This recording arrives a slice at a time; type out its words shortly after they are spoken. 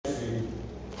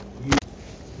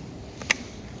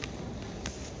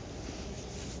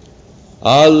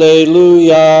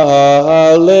Alleluia,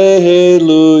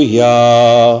 alleluia,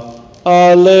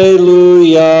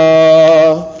 alleluia.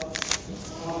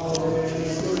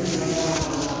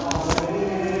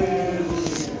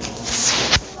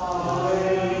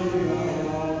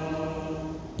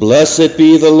 Blessed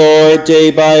be the Lord day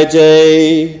by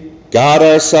day, God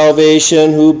our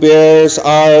salvation, who bears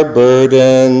our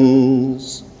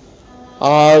burdens.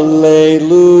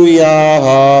 Alleluia,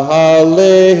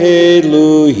 alleluia,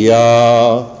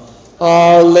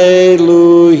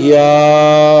 alleluia.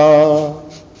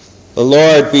 The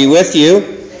Lord be with you.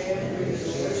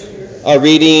 A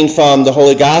reading from the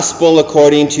Holy Gospel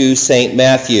according to St.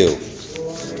 Matthew.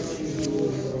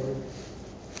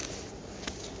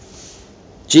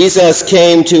 Jesus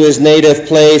came to his native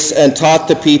place and taught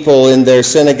the people in their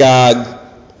synagogue.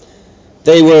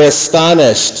 They were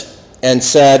astonished and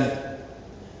said,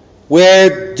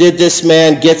 "Where did this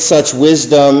man get such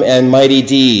wisdom and mighty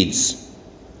deeds?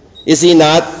 Is he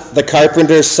not the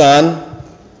carpenter's son?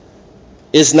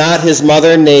 Is not his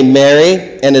mother named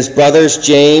Mary, and his brothers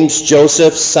James,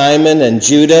 Joseph, Simon, and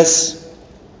Judas?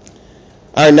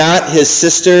 Are not his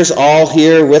sisters all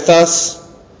here with us?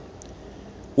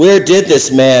 Where did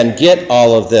this man get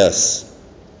all of this?"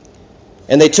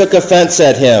 And they took offense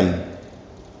at him.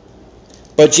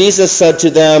 But Jesus said to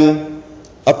them,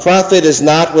 "A prophet is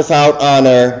not without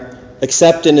honor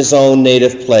except in his own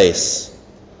native place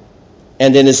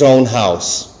and in his own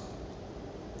house."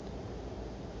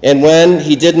 And when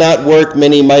he did not work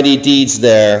many mighty deeds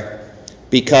there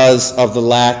because of the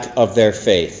lack of their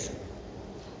faith.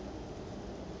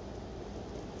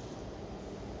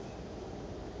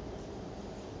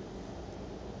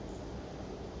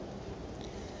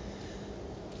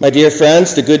 My dear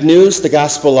friends, the good news, the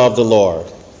gospel of the Lord.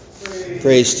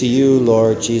 Praise to you,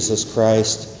 Lord Jesus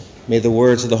Christ. May the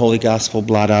words of the Holy Gospel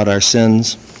blot out our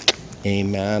sins.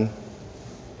 Amen.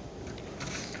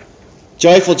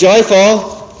 Joyful,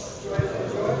 joyful.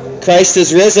 Christ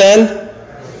is risen.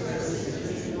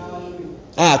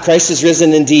 Christ is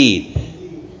risen indeed.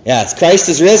 Yes, Christ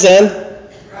is risen.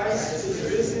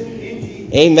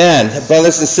 Amen.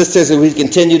 Brothers and sisters, as we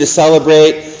continue to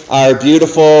celebrate our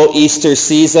beautiful Easter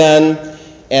season,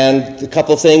 and a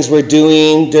couple things we're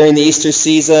doing during the Easter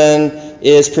season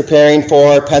is preparing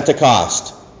for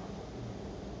Pentecost.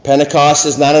 Pentecost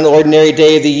is not an ordinary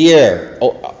day of the year.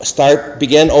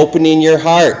 Begin opening your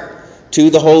heart to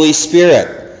the Holy Spirit,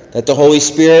 that the Holy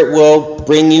Spirit will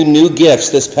bring you new gifts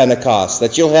this Pentecost,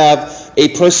 that you'll have a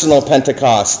personal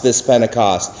Pentecost this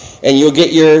Pentecost, and you'll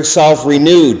get yourself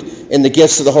renewed in the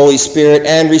gifts of the Holy Spirit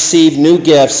and receive new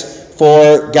gifts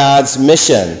for God's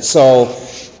mission. So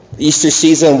Easter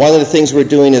season, one of the things we're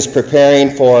doing is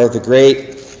preparing for the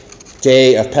great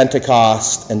day of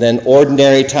Pentecost, and then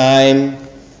ordinary time.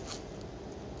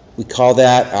 I call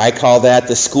that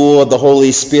the school of the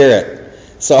Holy Spirit.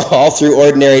 So all through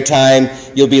ordinary time,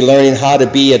 you'll be learning how to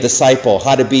be a disciple,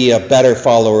 how to be a better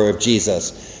follower of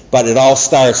Jesus. But it all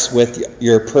starts with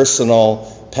your personal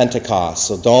Pentecost.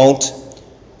 So don't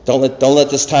let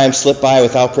this time slip by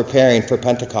without preparing for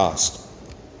Pentecost.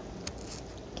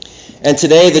 And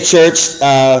today the church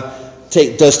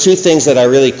does two things that are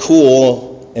really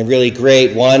cool and really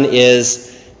great. One is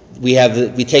we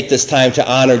take this time to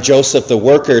honor Joseph the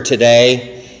worker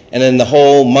today, and then the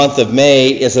whole month of May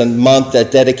is a month that's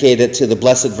dedicated to the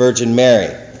Blessed Virgin Mary.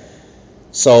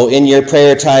 So in your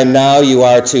prayer time now, you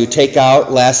are to take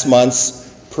out last month's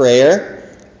prayer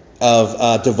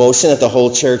of devotion that the whole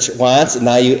church wants, and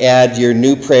now you add your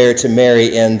new prayer to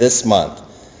Mary in this month.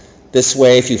 This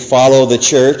way, if you follow the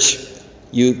church,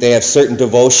 they have certain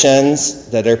devotions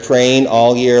that are praying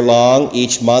all year long.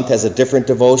 Each month has a different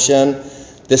devotion.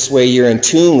 This way you're in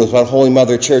tune with what Holy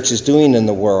Mother Church is doing in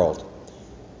the world.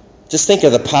 Just think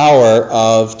of the power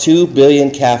of 2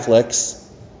 billion Catholics,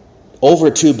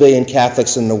 over 2 billion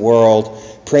Catholics in the world,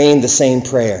 praying the same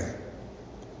prayer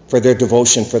for their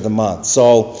devotion for the month.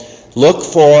 So look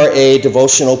for a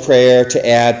devotional prayer to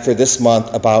add for this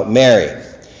month about Mary.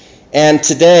 And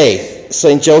today,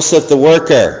 St. Joseph the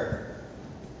Worker.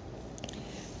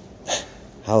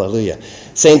 Hallelujah.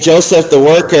 St. Joseph the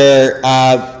Worker,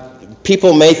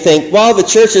 people may think, well, the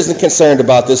church isn't concerned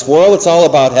about this world. It's all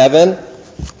about heaven.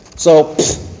 So,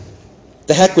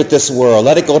 the heck with this world.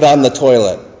 Let it go down the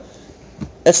toilet.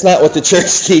 That's not what the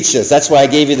church teaches. That's why I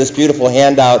gave you this beautiful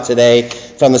handout today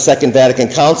from the Second Vatican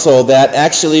Council, that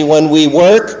actually when we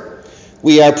work,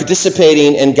 we are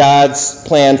participating in God's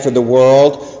plan for the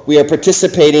world. We are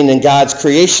participating in God's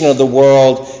creation of the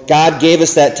world. God gave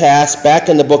us that task back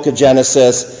in the book of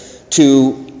Genesis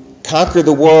to conquer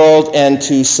the world and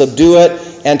to subdue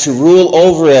it and to rule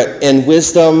over it in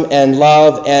wisdom and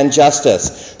love and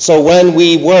justice. So when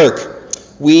we work,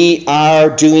 we are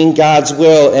doing God's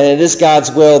will, and it is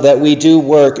God's will that we do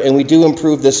work and we do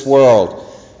improve this world.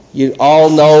 You all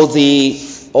know the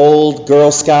old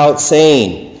Girl Scout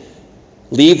saying,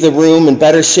 leave the room in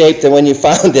better shape than when you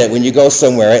found it when you go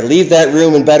somewhere. Right? Leave that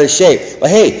room in better shape. Well,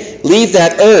 hey, leave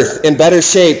that earth in better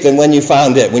shape than when you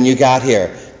found it when you got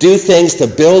here. Do things to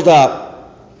build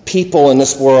up people in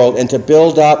this world and to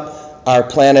build up our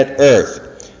planet Earth.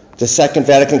 The Second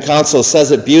Vatican Council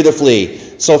says it beautifully.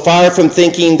 So far from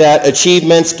thinking that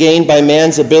achievements gained by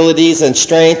man's abilities and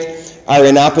strength are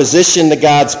in opposition to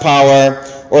God's power,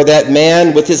 or that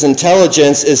man with his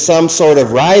intelligence is some sort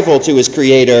of rival to his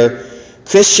Creator,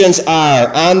 Christians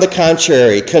are, on the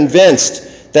contrary,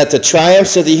 convinced that the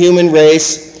triumphs of the human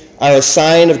race are a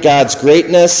sign of God's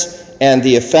greatness and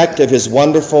the effect of his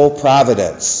wonderful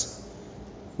providence.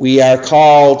 We are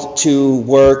called to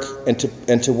work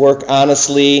and to work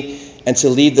honestly and to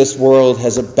leave this world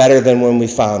as better than when we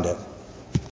found it.